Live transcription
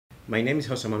My name is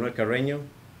José Manuel Carreño,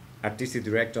 Artistic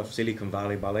Director of Silicon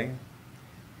Valley Ballet.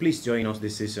 Please join us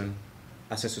this season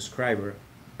as a subscriber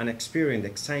and experience the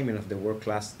excitement of the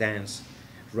world-class dance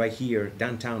right here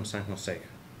downtown San Jose.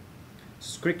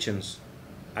 Subscriptions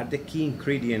are the key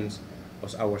ingredients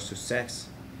of our success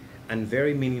and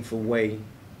very meaningful way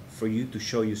for you to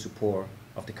show your support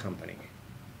of the company.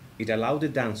 It allows the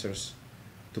dancers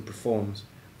to perform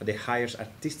at the highest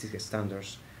artistic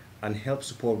standards and help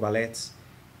support ballets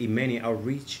in many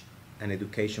outreach and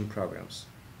education programs.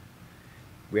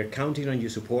 We are counting on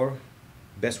your support.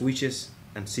 Best wishes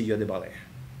and see you at the ballet.